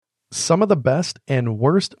Some of the best and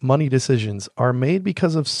worst money decisions are made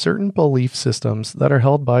because of certain belief systems that are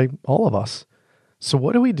held by all of us. So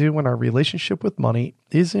what do we do when our relationship with money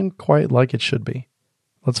isn't quite like it should be?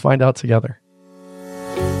 Let's find out together.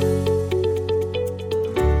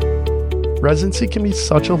 Residency can be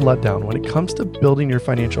such a letdown when it comes to building your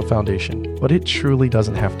financial foundation, but it truly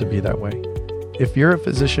doesn't have to be that way. If you're a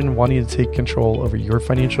physician wanting to take control over your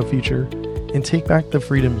financial future and take back the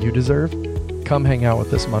freedom you deserve, come hang out with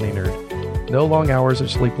this money nerd. No long hours or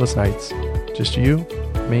sleepless nights. Just you,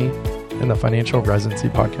 me, and the Financial Residency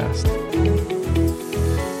Podcast.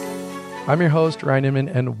 I'm your host, Ryan Inman,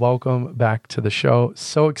 and welcome back to the show.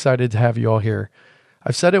 So excited to have you all here.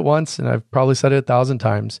 I've said it once, and I've probably said it 1,000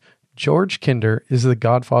 times. George Kinder is the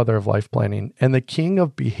godfather of life planning and the king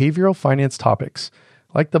of behavioral finance topics,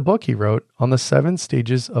 like the book he wrote on the 7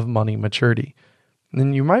 stages of money maturity.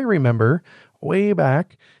 And you might remember way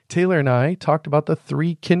back, Taylor and I talked about the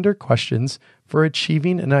 3 Kinder questions for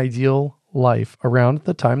achieving an ideal life around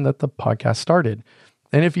the time that the podcast started.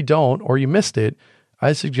 And if you don't, or you missed it,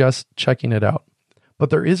 I suggest checking it out. But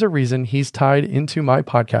there is a reason he's tied into my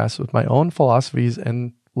podcast with my own philosophies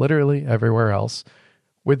and literally everywhere else.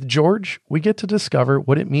 With George, we get to discover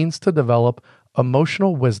what it means to develop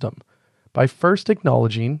emotional wisdom by first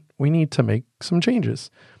acknowledging we need to make some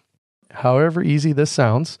changes. However easy this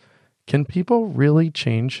sounds, can people really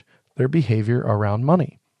change their behavior around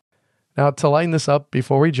money? Now, to lighten this up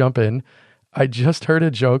before we jump in, I just heard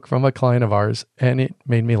a joke from a client of ours and it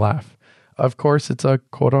made me laugh. Of course, it's a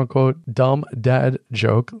quote-unquote dumb dad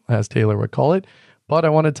joke, as Taylor would call it, but I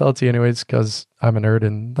want to tell it to you anyways because I'm a nerd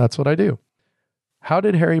and that's what I do. How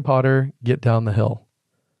did Harry Potter get down the hill?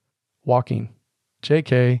 Walking.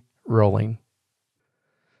 JK, rolling.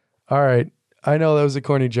 All right. I know that was a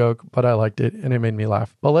corny joke, but I liked it and it made me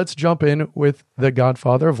laugh. But let's jump in with the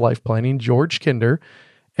godfather of life planning, George Kinder,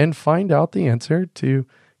 and find out the answer to,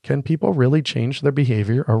 can people really change their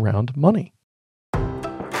behavior around money?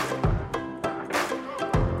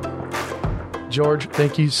 George,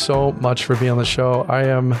 thank you so much for being on the show. I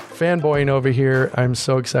am fanboying over here. I'm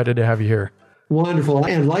so excited to have you here. Wonderful.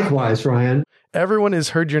 And likewise, Ryan. Everyone has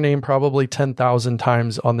heard your name probably 10,000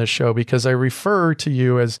 times on this show because I refer to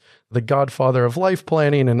you as the godfather of life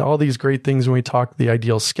planning and all these great things when we talk the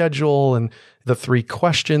ideal schedule and the 3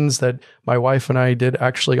 questions that my wife and I did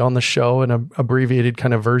actually on the show in an abbreviated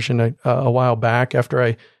kind of version a while back after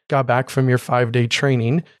I got back from your 5-day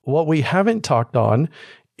training. What we haven't talked on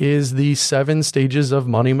is the 7 stages of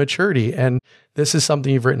money maturity. And this is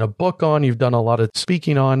something you've written a book on, you've done a lot of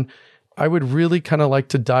speaking on. I would really kind of like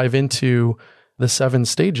to dive into the 7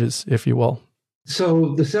 stages, if you will.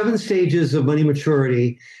 So the 7 stages of money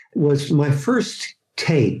maturity was my first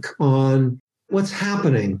take on what's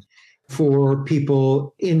happening for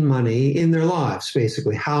people in money in their lives,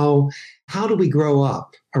 basically. How do we grow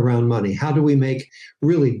up around money? How do we make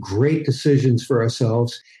really great decisions for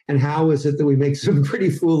ourselves? And how is it that we make some pretty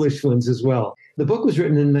foolish ones as well? The book was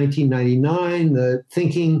written in 1999. The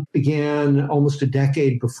thinking began almost a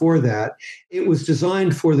decade before that. It was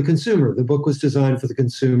designed for the consumer. The book was designed for the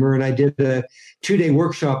consumer. And I did a 2-day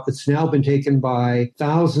workshop that's now been taken by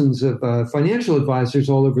thousands of financial advisors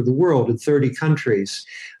all over the world in 30 countries.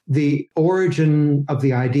 The origin of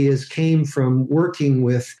the ideas came from working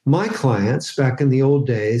with my clients back in the old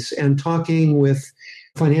days and talking with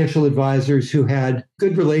financial advisors who had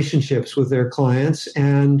good relationships with their clients.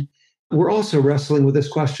 And we're also wrestling with this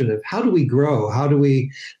question of how do we grow? How do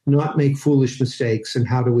we not make foolish mistakes? And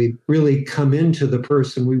how do we really come into the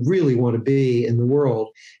person we really want to be in the world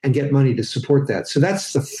and get money to support that? So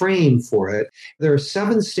that's the frame for it. There are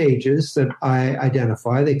 7 stages that I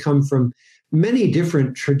identify. They come from many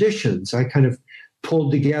different traditions. I kind of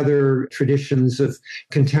pulled together traditions of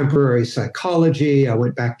contemporary psychology. I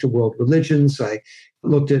went back to world religions. I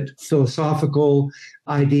looked at philosophical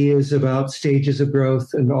ideas about stages of growth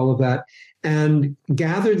and all of that, and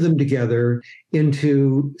gathered them together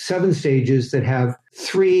into 7 stages that have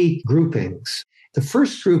 3 groupings. The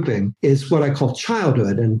first grouping is what I call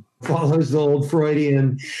childhood and follows the old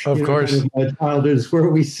Freudian, of course. Childhood is where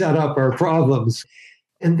we set up our problems.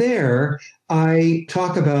 And there I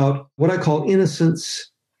talk about what I call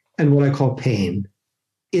innocence and what I call pain.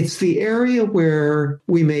 It's the area where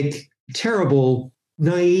we make terrible,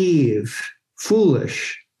 naive,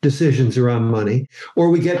 foolish decisions around money,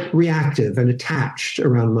 or we get reactive and attached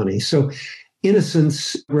around money. So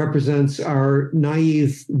innocence represents our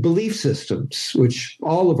naive belief systems, which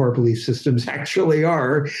all of our belief systems actually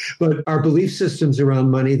are, but our belief systems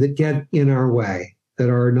around money that get in our way,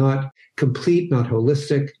 that are not complete, not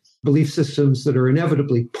holistic, belief systems that are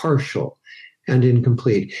inevitably partial. and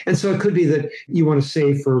incomplete. And so it could be that you want to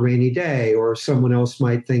save for a rainy day, or someone else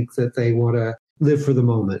might think that they want to live for the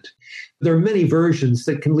moment. There are many versions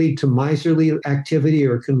that can lead to miserly activity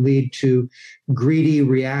or can lead to greedy,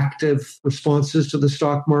 reactive responses to the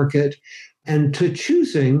stock market and to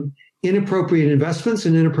choosing inappropriate investments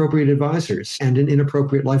and inappropriate advisors and an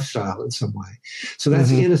inappropriate lifestyle in some way. So that's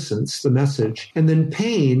innocence, the message. And then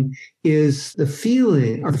pain is the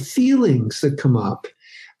feeling or feelings that come up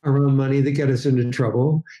around money that get us into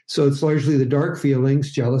trouble. So it's largely the dark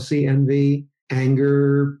feelings, jealousy, envy,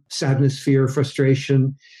 anger, sadness, fear,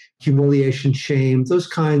 frustration, humiliation, shame, those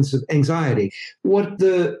kinds of anxiety. What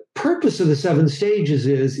the purpose of the 7 stages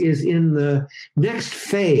is in the next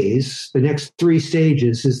phase, the next 3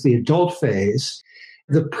 stages is the adult phase.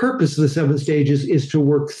 The purpose of the 7 stages is to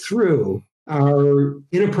work through our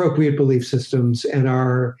inappropriate belief systems and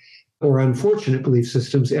or unfortunate belief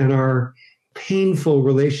systems and our painful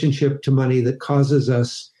relationship to money that causes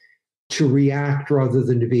us to react rather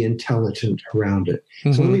than to be intelligent around it.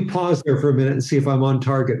 So let me pause there for a minute and see if I'm on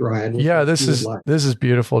target, Ryan. Yeah, this is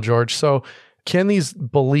beautiful, George. So can these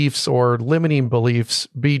beliefs or limiting beliefs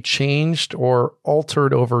be changed or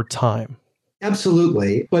altered over time?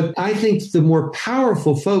 Absolutely. But I think the more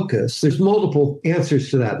powerful focus, there's multiple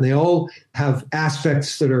answers to that, and they all have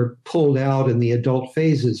aspects that are pulled out in the adult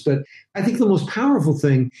phases. But I think the most powerful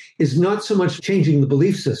thing is not so much changing the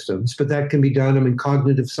belief systems, but that can be done. I mean,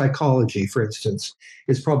 cognitive psychology, for instance,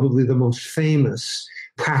 is probably the most famous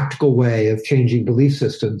practical way of changing belief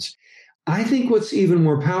systems. I think what's even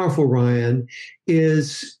more powerful, Ryan,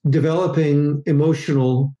 is developing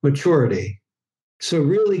emotional maturity. So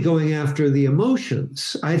really going after the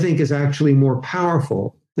emotions, I think, is actually more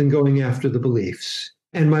powerful than going after the beliefs.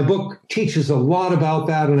 And my book teaches a lot about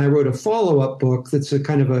that. And I wrote a follow-up book that's a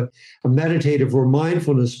kind of a meditative or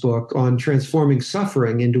mindfulness book on transforming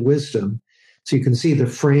suffering into wisdom. So you can see the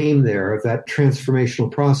frame there of that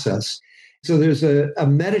transformational process. So there's a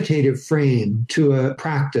meditative frame to a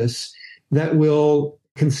practice that will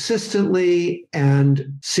consistently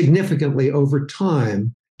and significantly over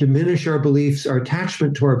time diminish our beliefs, our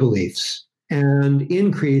attachment to our beliefs, and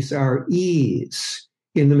increase our ease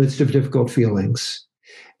in the midst of difficult feelings.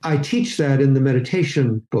 I teach that in the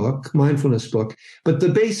meditation book, mindfulness book, but the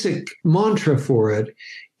basic mantra for it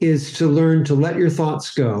is to learn to let your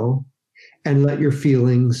thoughts go and let your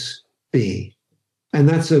feelings be. And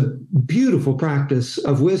that's a beautiful practice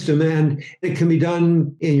of wisdom, and it can be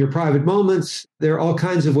done in your private moments. There are all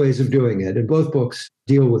kinds of ways of doing it, and both books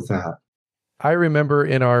deal with that. I remember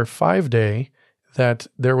in our 5-day that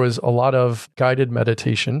there was a lot of guided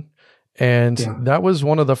meditation. And that was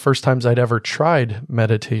one of the first times I'd ever tried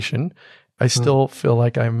meditation. I still feel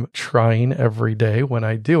like I'm trying every day when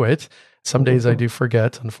I do it. Some days I do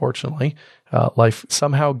forget, unfortunately. Life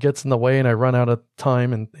somehow gets in the way and I run out of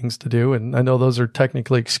time and things to do. And I know those are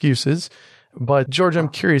technically excuses. But George, I'm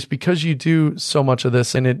curious, because you do so much of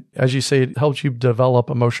this and it, as you say, it helps you develop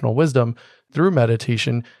emotional wisdom through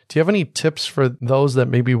meditation. Do you have any tips for those that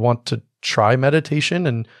maybe want to try meditation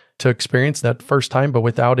and to experience that first time, but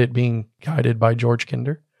without it being guided by George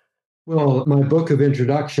Kinder? Well, my book of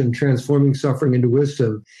introduction, Transforming Suffering into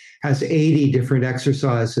Wisdom, has 80 different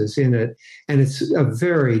exercises in it. And it's a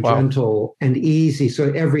very gentle and easy.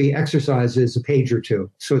 So every exercise is a page or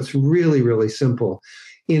 2. So it's really, really simple.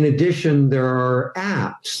 In addition, there are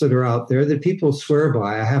apps that are out there that people swear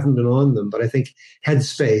by. I haven't been on them, but I think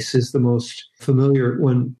Headspace is the most familiar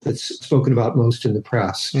one that's spoken about most in the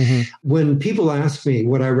press. When people ask me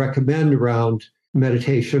what I recommend around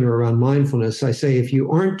meditation or around mindfulness, I say, if you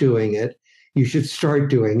aren't doing it, you should start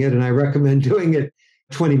doing it. And I recommend doing it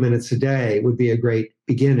 20 minutes a day would be a great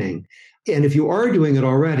beginning. And if you are doing it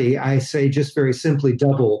already, I say just very simply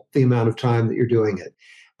double the amount of time that you're doing it.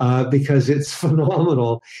 Because it's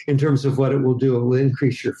phenomenal in terms of what it will do. It will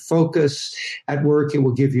increase your focus at work. It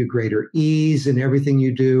will give you greater ease in everything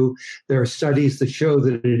you do. There are studies that show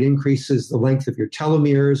that it increases the length of your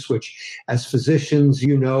telomeres, which as physicians,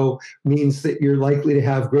 you know, means that you're likely to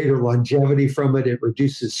have greater longevity from it. It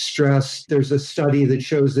reduces stress. There's a study that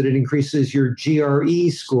shows that it increases your GRE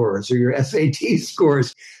scores or your SAT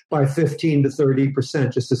scores by 15 to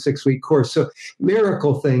 30%, just a 6-week course. So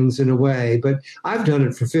miracle things in a way, but I've done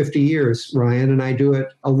it for 50 years, Ryan, and I do it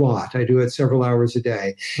a lot. I do it several hours a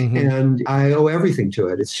day and I owe everything to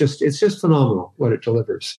it. It's just phenomenal what it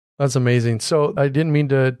delivers. That's amazing. So I didn't mean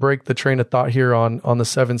to break the train of thought here on the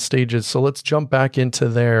 7 stages. So let's jump back into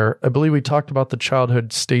there. I believe we talked about the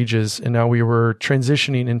childhood stages, and now we were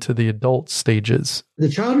transitioning into the adult stages. The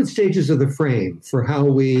childhood stages are the frame for how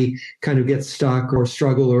we kind of get stuck or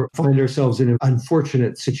struggle or find ourselves in an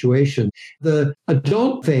unfortunate situation. The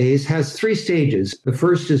adult phase has 3 stages. The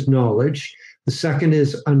first is knowledge, the second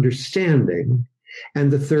is understanding,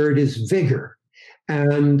 and the third is vigor.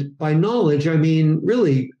 And by knowledge, I mean,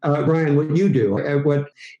 really, Ryan, what you do,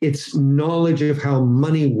 it's knowledge of how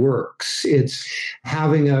money works. It's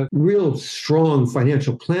having a real strong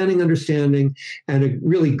financial planning understanding and a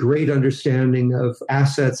really great understanding of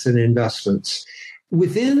assets and investments.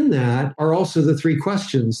 Within that are also the 3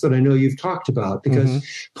 questions that I know you've talked about, because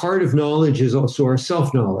part of knowledge is also our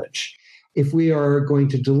self-knowledge. If we are going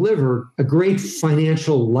to deliver a great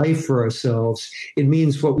financial life for ourselves, it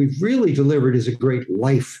means what we've really delivered is a great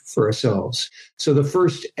life for ourselves. So the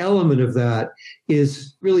first element of that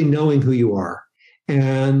is really knowing who you are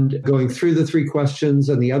and going through the 3 questions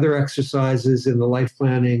and the other exercises in the life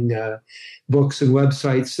planning books and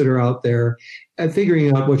websites that are out there, and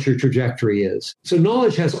figuring out what your trajectory is. So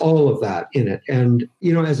knowledge has all of that in it. And,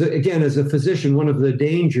 as a physician, one of the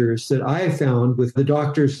dangers that I found with the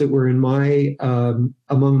doctors that were in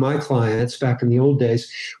among my clients back in the old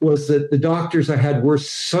days was that the doctors I had were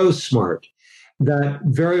so smart that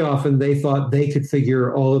very often they thought they could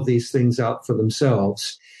figure all of these things out for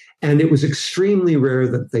themselves. And it was extremely rare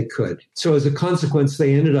that they could. So as a consequence,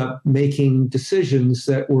 they ended up making decisions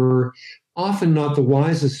that were often not the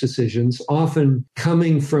wisest decisions, often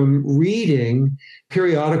coming from reading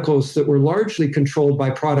periodicals that were largely controlled by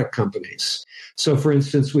product companies. So, for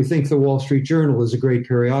instance, we think the Wall Street Journal is a great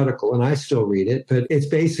periodical, and I still read it, but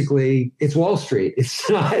it's Wall Street.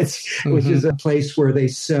 Which is a place where they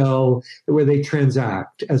sell, where they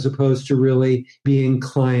transact, as opposed to really being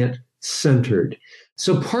client-centered.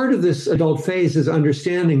 So part of this adult phase is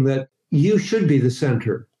understanding that you should be the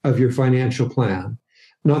center of your financial plan.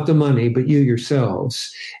 Not the money, but you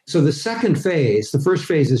yourselves. So the second phase, the first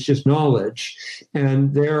phase is just knowledge.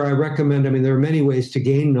 And there I recommend, there are many ways to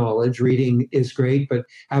gain knowledge. Reading is great, but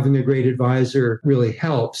having a great advisor really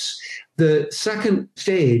helps. The second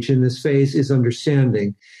stage in this phase is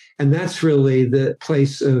understanding. And that's really the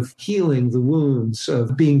place of healing the wounds,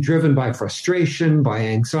 of being driven by frustration, by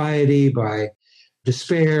anxiety, by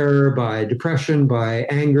despair, by depression, by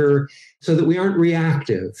anger, so that we aren't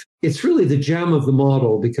reactive. It's really the gem of the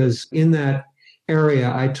model, because in that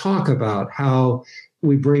area, I talk about how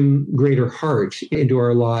we bring greater heart into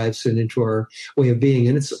our lives and into our way of being.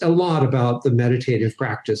 And it's a lot about the meditative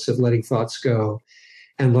practice of letting thoughts go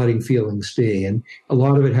and letting feelings be. And a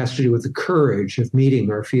lot of it has to do with the courage of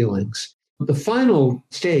meeting our feelings. The final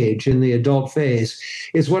stage in the adult phase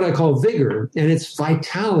is what I call vigor, and it's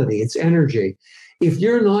vitality, it's energy. If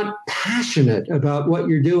you're not passionate about what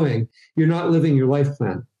you're doing, you're not living your life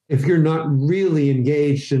plan. If you're not really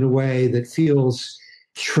engaged in a way that feels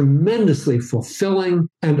tremendously fulfilling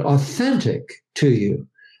and authentic to you,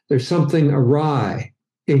 there's something awry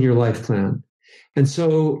in your life plan. And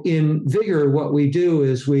so in vigor, what we do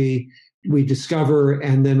is we discover,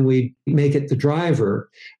 and then we make it the driver.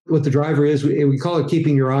 What the driver is, we call it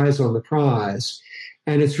keeping your eyes on the prize.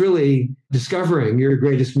 And it's really discovering your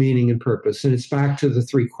greatest meaning and purpose. And it's back to the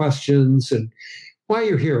 3 questions and why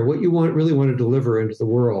you're here, what you really want to deliver into the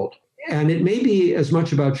world. And it may be as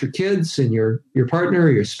much about your kids and your partner,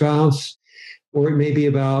 or your spouse, or it may be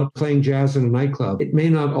about playing jazz in a nightclub. It may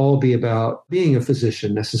not all be about being a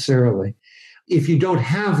physician necessarily. If you don't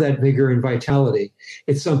have that vigor and vitality,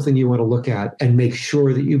 it's something you want to look at and make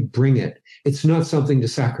sure that you bring it. It's not something to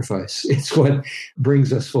sacrifice. It's what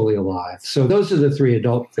brings us fully alive. So those are the 3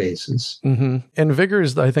 adult phases. Mm-hmm. And vigor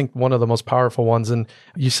is, I think, one of the most powerful ones. And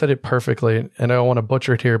you said it perfectly, and I don't want to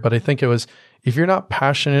butcher it here, but I think it was, if you're not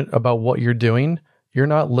passionate about what you're doing, you're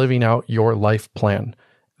not living out your life plan.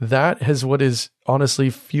 That is what has honestly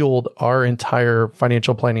fueled our entire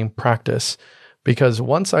financial planning practice. Because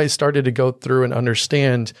once I started to go through and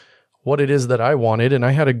understand what it is that I wanted, and I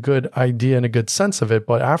had a good idea and a good sense of it,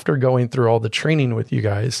 but after going through all the training with you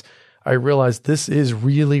guys, I realized this is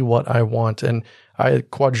really what I want, and I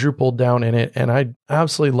quadrupled down in it, and I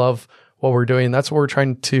absolutely love what we're doing. That's what we're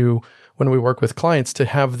trying to, when we work with clients, to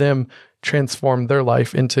have them transform their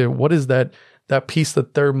life into what is that piece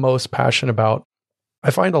that they're most passionate about. I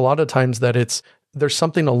find a lot of times that there's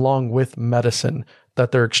something along with medicine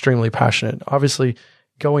that they're extremely passionate. Obviously,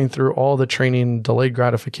 going through all the training, delayed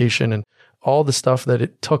gratification, and all the stuff that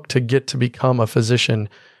it took to get to become a physician,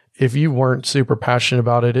 if you weren't super passionate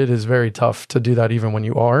about it, it is very tough to do that even when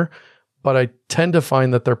you are. but I tend to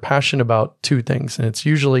find that they're passionate about two things, and it's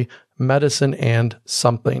usually medicine and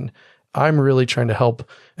something. I'm really trying to help,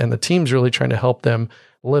 and the team's really trying to help them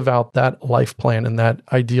live out that life plan and that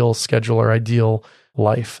ideal schedule or ideal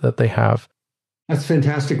life that they have. That's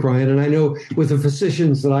fantastic, Ryan. And I know with the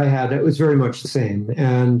physicians that I had, it was very much the same.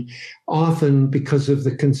 And often because of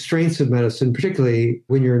the constraints of medicine, particularly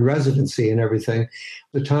when you're in residency and everything,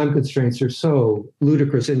 the time constraints are so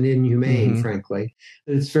ludicrous and inhumane, frankly,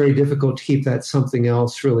 that it's very difficult to keep that something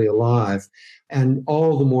else really alive. And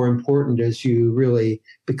all the more important as you really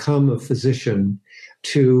become a physician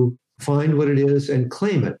to find what it is and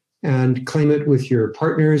claim it with your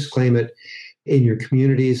partners, claim it in your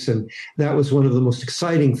communities. And that was one of the most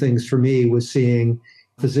exciting things for me, was seeing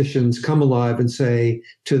physicians come alive and say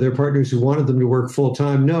to their partners who wanted them to work full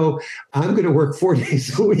time, no, I'm going to work 4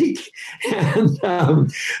 days a week and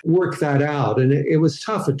work that out. And it was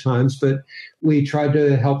tough at times, but we tried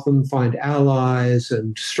to help them find allies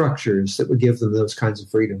and structures that would give them those kinds of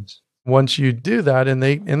freedoms. Once you do that and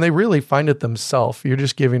they really find it themselves, you're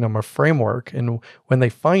just giving them a framework. And when they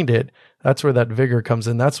find it, that's where that vigor comes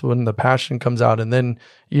in. That's when the passion comes out. And then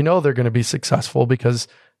they're going to be successful because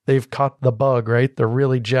they've caught the bug, right? They're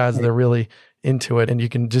really jazzed. They're really into it. And you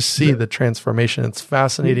can just see the transformation. It's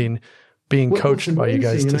fascinating being coached by you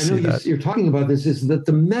guys to see that. You're talking about this, is that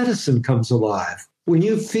the medicine comes alive. When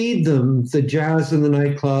you feed them the jazz in the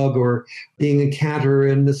nightclub or being a cantor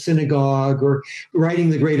in the synagogue or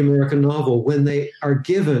writing the great American novel, when they are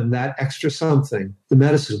given that extra something, the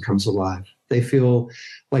medicine comes alive. They feel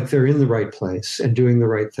like they're in the right place and doing the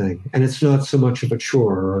right thing. And it's not so much of a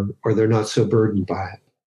chore or they're not so burdened by it.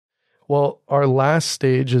 Well, our last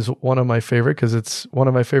stage is one of my favorite because it's one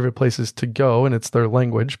of my favorite places to go and it's their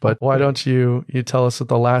language. But why don't you tell us what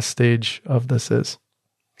the last stage of this is?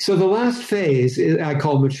 So the last phase I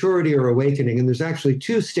call maturity or awakening, and there's actually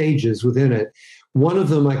 2 stages within it. One of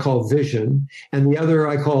them I call vision, and the other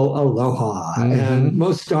I call aloha. And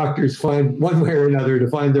most doctors find one way or another to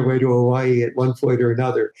find their way to Hawaii at one point or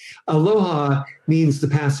another. Aloha means the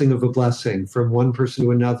passing of a blessing from one person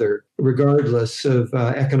to another, regardless of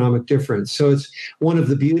economic difference. So it's one of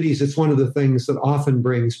the beauties. It's one of the things that often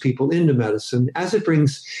brings people into medicine, as it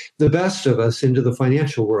brings the best of us into the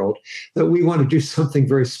financial world, that we want to do something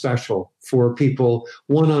very special for people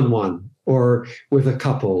one-on-one or with a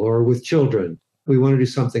couple or with children. We want to do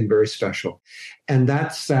something very special. And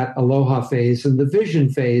that's that aloha phase. And the vision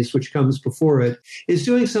phase, which comes before it, is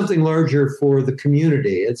doing something larger for the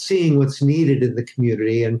community. It's seeing what's needed in the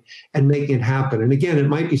community and making it happen. And again, it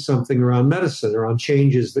might be something around medicine, around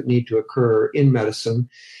changes that need to occur in medicine.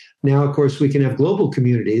 Now, of course, we can have global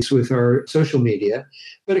communities with our social media,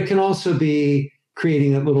 but it can also be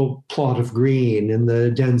creating a little plot of green in the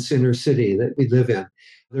dense inner city that we live in.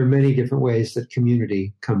 There are many different ways that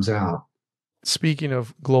community comes out. Speaking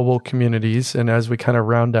of global communities, and as we kind of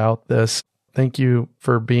round out this, thank you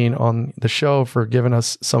for being on the show, for giving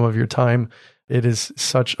us some of your time. It is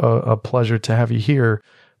such a pleasure to have you here,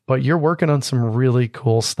 but you're working on some really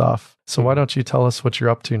cool stuff. So why don't you tell us what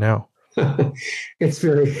you're up to now? It's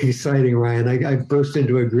very exciting, Ryan. I burst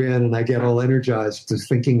into a grin and I get all energized just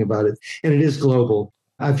thinking about it. And it is global.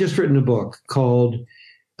 I've just written a book called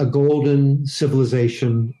A Golden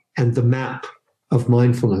Civilization and the Map of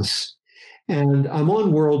Mindfulness. And I'm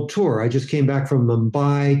on world tour. I just came back from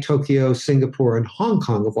Mumbai, Tokyo, Singapore, and Hong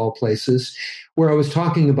Kong, of all places, where I was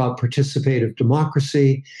talking about participative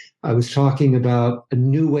democracy. I was talking about a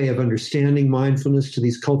new way of understanding mindfulness to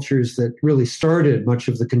these cultures that really started much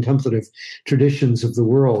of the contemplative traditions of the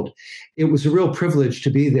world. It was a real privilege to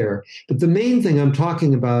be there. But the main thing I'm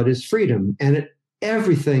talking about is freedom. And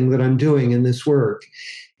everything that I'm doing in this work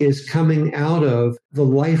is coming out of the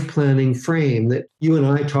life planning frame that you and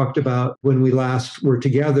I talked about when we last were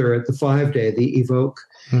together at the 5-day, the Evoke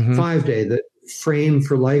 5-day, the frame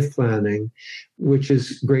for life planning, which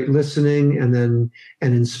is great listening and then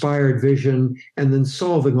an inspired vision and then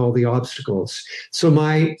solving all the obstacles. So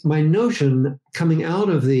my notion coming out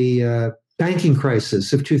of the banking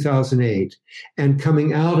crisis of 2008 and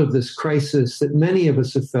coming out of this crisis that many of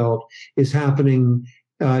us have felt is happening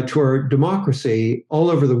to our democracy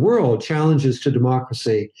all over the world, challenges to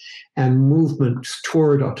democracy and movements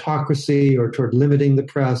toward autocracy or toward limiting the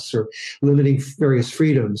press or limiting various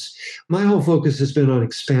freedoms. My whole focus has been on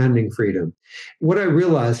expanding freedom. What I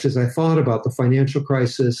realized as I thought about the financial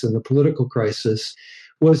crisis and the political crisis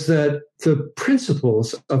was that the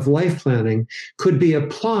principles of life planning could be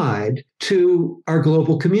applied to our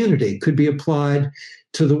global community, could be applied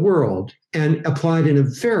to the world, and applied in a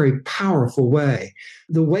very powerful way.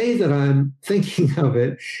 The way that I'm thinking of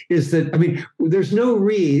it is that, there's no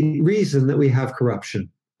reason that we have corruption.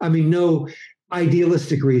 I mean, no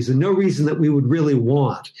idealistic reason, no reason that we would really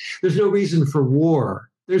want. There's no reason for war.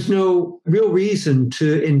 There's no real reason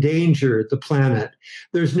to endanger the planet.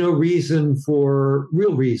 There's no reason for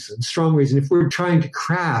real reason, strong reason. If we're trying to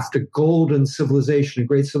craft a golden civilization, a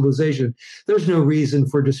great civilization, there's no reason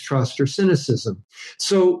for distrust or cynicism.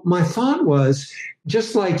 So my thought was,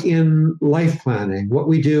 just like in life planning, what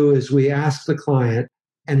we do is we ask the client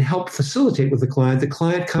and help facilitate with the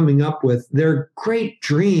client coming up with their great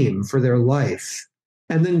dream for their life.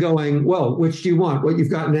 And then going, well, which do you want? What you've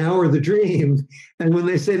got now or the dream? And when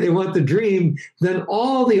they say they want the dream, then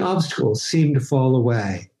all the obstacles seem to fall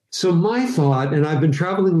away. So my thought, and I've been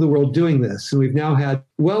traveling the world doing this, and we've now had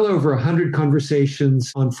well over 100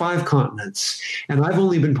 conversations on 5 continents, and I've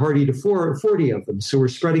only been party to 40 of them. So we're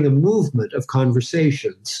spreading a movement of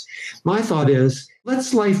conversations. My thought is,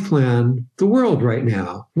 let's life plan the world right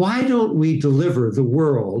now. Why don't we deliver the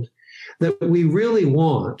world that we really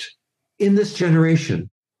want in this generation,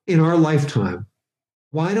 in our lifetime?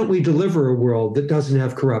 Why don't we deliver a world that doesn't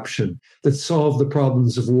have corruption, that solve the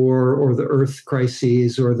problems of war or the earth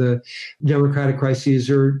crises or the democratic crises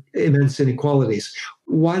or immense inequalities?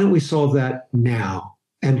 Why don't we solve that now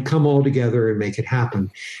and come all together and make it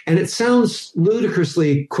happen? And it sounds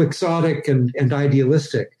ludicrously quixotic and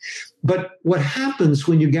idealistic. But what happens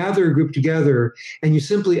when you gather a group together and you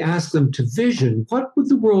simply ask them to vision, what would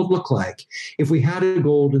the world look like if we had a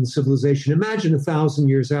golden civilization? Imagine 1,000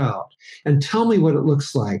 years out and tell me what it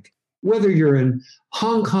looks like. Whether you're in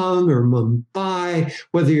Hong Kong or Mumbai,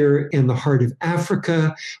 whether you're in the heart of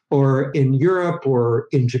Africa or in Europe or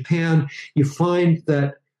in Japan, you find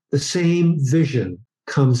that the same vision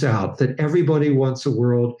comes out, that everybody wants a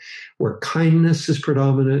world where kindness is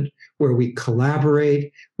predominant, where we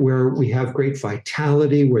collaborate, where we have great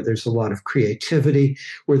vitality, where there's a lot of creativity,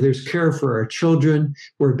 where there's care for our children,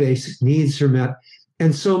 where basic needs are met.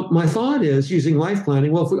 And so my thought is, using life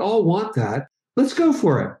planning, well, if we all want that, let's go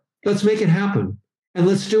for it. Let's make it happen. And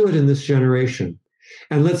let's do it in this generation.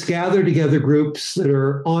 And let's gather together groups that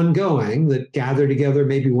are ongoing, that gather together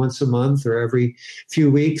maybe once a month or every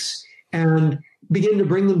few weeks, and begin to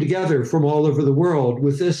bring them together from all over the world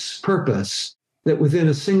with this purpose, that within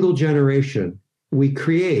a single generation, we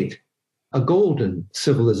create a golden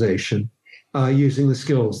civilization using the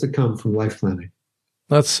skills that come from life planning.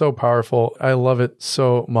 That's so powerful. I love it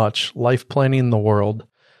so much. Life planning the world.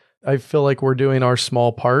 I feel like we're doing our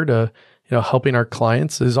small part, helping our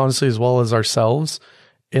clients as honestly as well as ourselves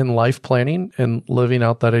in life planning and living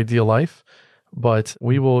out that ideal life. But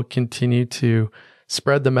we will continue to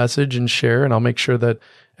spread the message and share, and I'll make sure that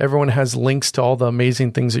everyone has links to all the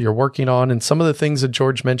amazing things that you're working on. And some of the things that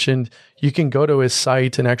George mentioned, you can go to his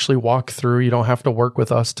site and actually walk through. You don't have to work with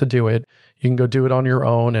us to do it. You can go do it on your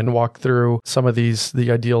own and walk through some of the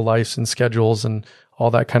ideal lives and schedules and all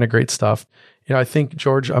that kind of great stuff. I think,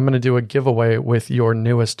 George, I'm going to do a giveaway with your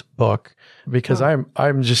newest book because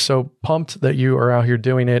I'm just so pumped that you are out here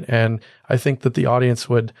doing it. And I think that the audience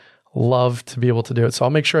would love to be able to do it. So I'll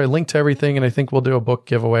make sure I link to everything. And I think we'll do a book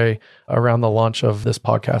giveaway around the launch of this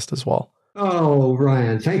podcast as well. Oh,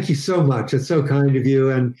 Ryan, thank you so much. It's so kind of you.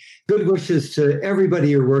 And good wishes to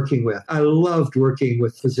everybody you're working with. I loved working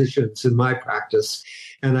with physicians in my practice,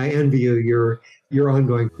 and I envy you your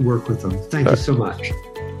ongoing work with them. Thank you so much.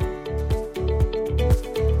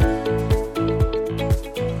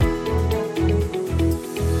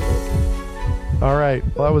 All right.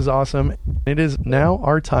 Well, that was awesome. It is now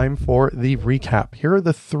our time for the recap. Here are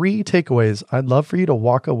the 3 takeaways I'd love for you to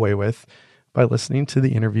walk away with by listening to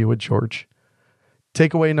the interview with George.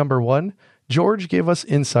 Takeaway number 1, George gave us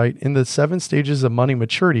insight in the 7 stages of money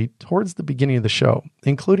maturity towards the beginning of the show,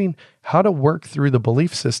 including how to work through the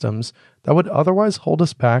belief systems that would otherwise hold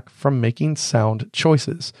us back from making sound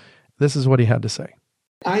choices. This is what he had to say.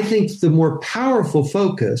 I think the more powerful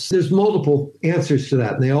focus, there's multiple answers to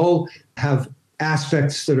that, and they all have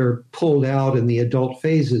aspects that are pulled out in the adult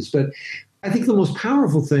phases. But I think the most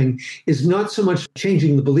powerful thing is not so much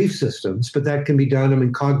changing the belief systems, but that can be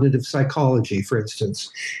done. Cognitive psychology, for instance,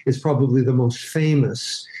 is probably the most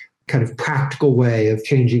famous kind of practical way of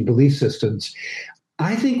changing belief systems.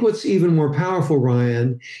 I think what's even more powerful,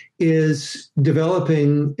 Ryan, is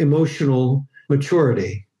developing emotional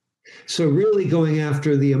maturity. So really going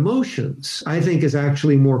after the emotions, I think, is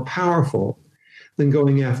actually more powerful than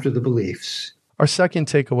going after the beliefs. Our second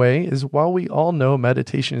takeaway is while we all know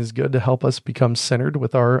meditation is good to help us become centered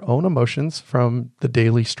with our own emotions from the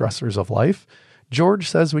daily stressors of life, George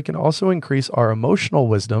says we can also increase our emotional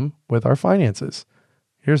wisdom with our finances.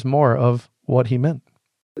 Here's more of what he meant.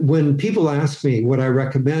 When people ask me what I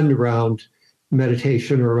recommend around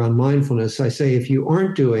meditation or around mindfulness, I say if you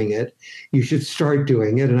aren't doing it, you should start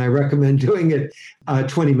doing it. And I recommend doing it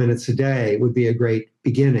 20 minutes a day would be a great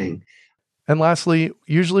beginning. And lastly,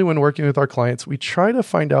 usually when working with our clients, we try to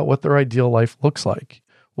find out what their ideal life looks like.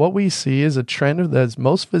 What we see is a trend as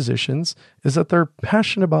most physicians is that they're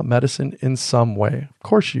passionate about medicine in some way. Of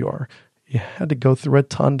course you are. You had to go through a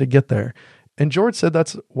ton to get there. And George said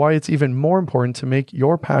that's why it's even more important to make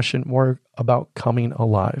your passion more about coming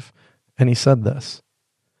alive. And he said this.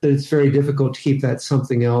 It's very difficult to keep that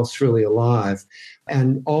something else really alive.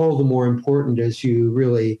 And all the more important as you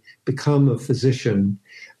really become a physician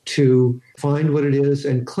to find what it is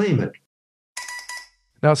and claim it.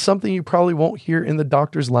 Now, something you probably won't hear in the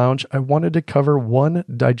doctor's lounge, I wanted to cover one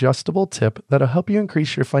digestible tip that'll help you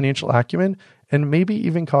increase your financial acumen and maybe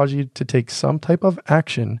even cause you to take some type of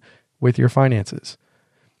action with your finances.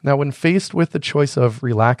 Now, when faced with the choice of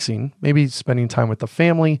relaxing, maybe spending time with the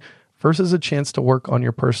family versus a chance to work on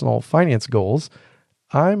your personal finance goals,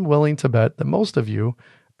 I'm willing to bet that most of you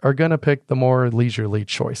are going to pick the more leisurely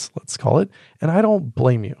choice, let's call it, and I don't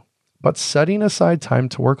blame you. But setting aside time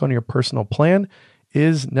to work on your personal plan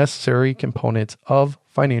is necessary component of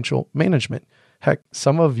financial management. Heck,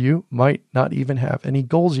 some of you might not even have any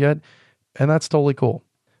goals yet, and that's totally cool.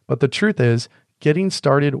 But the truth is, getting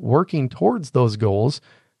started working towards those goals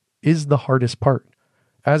is the hardest part.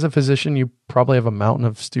 As a physician, you probably have a mountain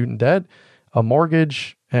of student debt, a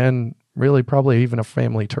mortgage, and really probably even a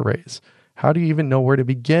family to raise. How do you even know where to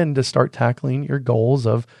begin to start tackling your goals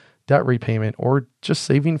of debt repayment or just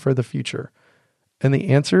saving for the future? And the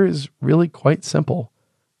answer is really quite simple.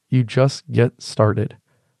 You just get started.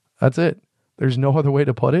 That's it. There's no other way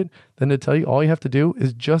to put it than to tell you all you have to do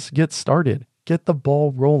is just get started. Get the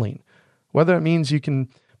ball rolling. Whether it means you can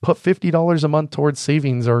put $50 a month towards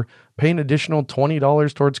savings or pay an additional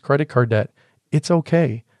 $20 towards credit card debt, it's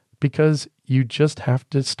okay because you just have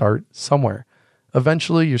to start somewhere.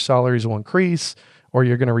 Eventually, your salaries will increase or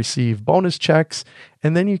you're going to receive bonus checks,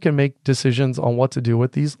 and then you can make decisions on what to do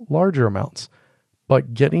with these larger amounts.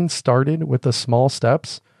 But getting started with the small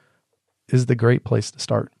steps is the great place to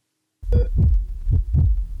start.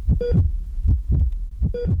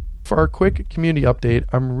 For our quick community update,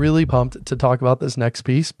 I'm really pumped to talk about this next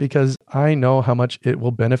piece because I know how much it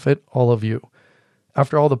will benefit all of you.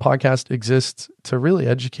 After all, the podcast exists to really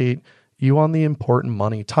educate you on the important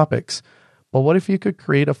money topics. But what if you could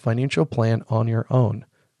create a financial plan on your own?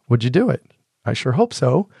 Would you do it? I sure hope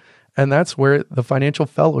so. And that's where the Financial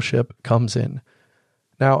Fellowship comes in.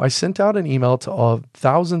 Now, I sent out an email to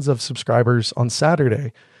thousands of subscribers on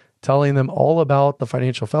Saturday, telling them all about the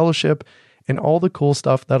Financial Fellowship and all the cool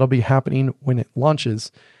stuff that'll be happening when it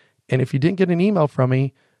launches. And if you didn't get an email from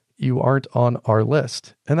me, you aren't on our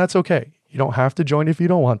list. And that's okay. You don't have to join if you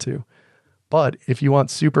don't want to. But if you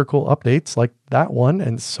want super cool updates like that one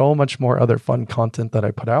and so much more other fun content that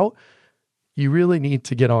I put out, you really need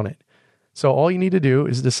to get on it. So all you need to do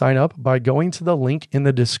is to sign up by going to the link in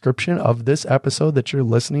the description of this episode that you're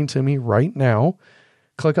listening to me right now.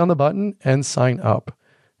 Click on the button and sign up.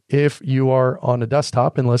 If you are on a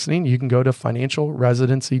desktop and listening, you can go to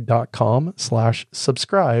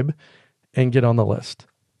financialresidency.com/subscribe and get on the list.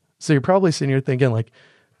 So you're probably sitting here thinking like,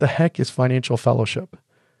 the heck is Financial Fellowship?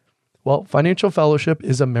 Well, Financial Fellowship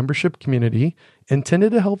is a membership community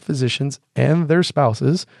intended to help physicians and their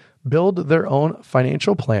spouses build their own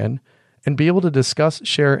financial plan and be able to discuss,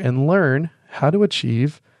 share, and learn how to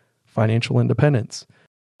achieve financial independence.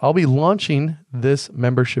 I'll be launching this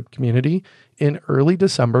membership community in early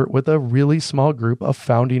December with a really small group of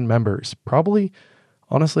founding members, probably,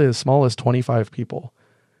 honestly, as small as 25 people.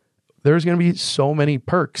 There's going to be so many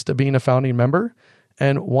perks to being a founding member,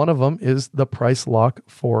 and one of them is the price lock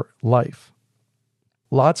for life.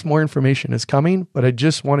 Lots more information is coming, but I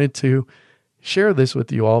just wanted to share this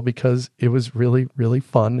with you all because it was really, really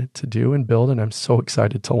fun to do and build, and I'm so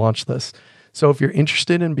excited to launch this. So if you're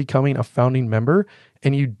interested in becoming a founding member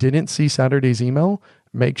and you didn't see Saturday's email,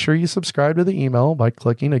 make sure you subscribe to the email by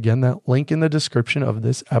clicking, again, that link in the description of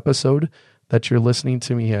this episode that you're listening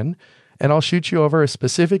to me in. And I'll shoot you over a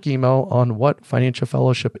specific email on what Financial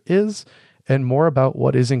Fellowship is and more about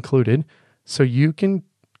what is included so you can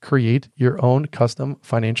create your own custom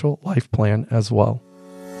financial life plan as well.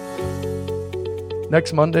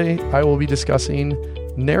 Next Monday, I will be discussing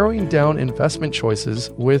narrowing down investment choices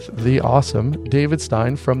with the awesome David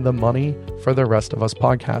Stein from the Money for the Rest of Us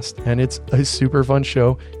podcast. And it's a super fun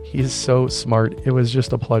show. He's so smart. It was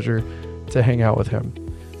just a pleasure to hang out with him.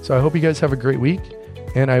 So I hope you guys have a great week,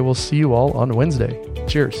 and I will see you all on Wednesday.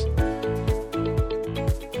 Cheers.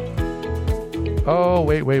 Oh,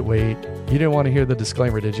 wait. You didn't want to hear the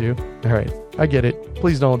disclaimer, did you? All right, I get it.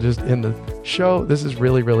 please don't just end the show. This is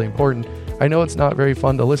really, really important. I know it's not very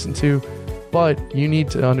fun to listen to, but you need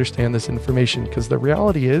to understand this information, because the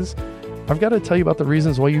reality is, I've got to tell you about the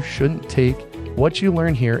reasons why you shouldn't take what you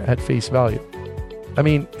learn here at face value. I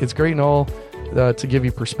mean, it's great and all to give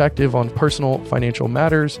you perspective on personal financial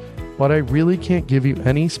matters, but I really can't give you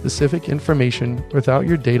any specific information without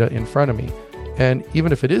your data in front of me. And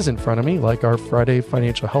even if it is in front of me, like our Friday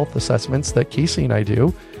financial health assessments that Casey and I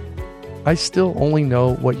do, I still only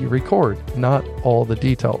know what you record, not all the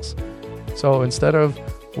details. So instead of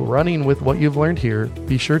running with what you've learned here,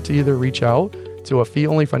 be sure to either reach out to a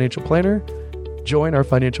fee-only financial planner, join our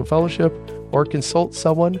financial fellowship, or consult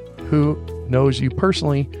someone who knows you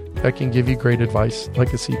personally that can give you great advice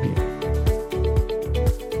like a CP.